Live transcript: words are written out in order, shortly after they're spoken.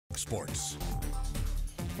Sports.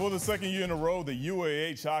 For the second year in a row, the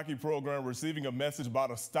UAH hockey program receiving a message about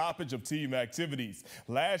a stoppage of team activities.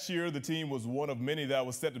 Last year, the team was one of many that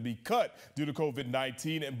was set to be cut due to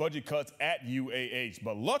COVID-19 and budget cuts at UAH.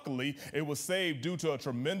 But luckily, it was saved due to a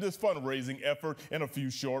tremendous fundraising effort in a few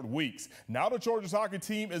short weeks. Now the Chargers hockey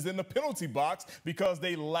team is in the penalty box because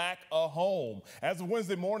they lack a home. As of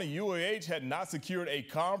Wednesday morning, UAH had not secured a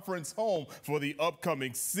conference home for the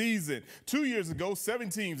upcoming season. 2 years ago, 7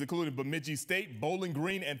 teams, including Bemidji State, Bowling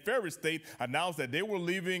Green, and Ferris State, announced that they were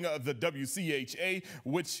leaving the WCHA,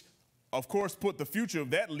 which of course put the future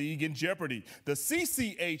of that league in jeopardy. The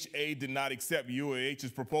CCHA did not accept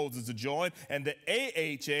UAH's proposal to join, and the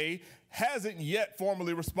AHA hasn't yet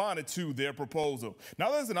formally responded to their proposal.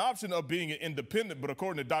 Now there's an option of being an independent, but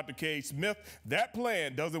according to Dr. K. Smith, that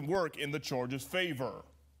plan doesn't work in the Chargers' favor.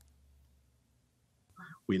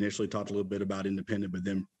 We initially talked a little bit about independent, but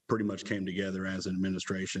then pretty much came together as an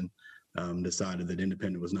administration, decided that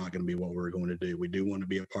independent was not going to be what we were going to do. We do want to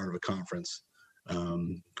be a part of a conference,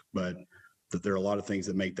 but that there are a lot of things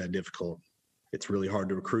that make that difficult. It's really hard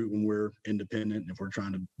to recruit when we're independent. If we're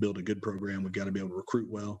trying to build a good program, we've got to be able to recruit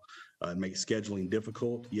well, make scheduling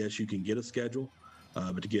difficult. Yes, you can get a schedule,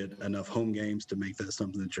 but to get enough home games to make that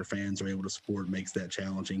something that your fans are able to support makes that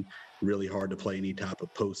challenging. Really hard to play any type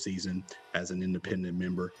of postseason as an independent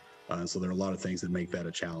member. So there are a lot of things that make that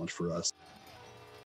a challenge for us.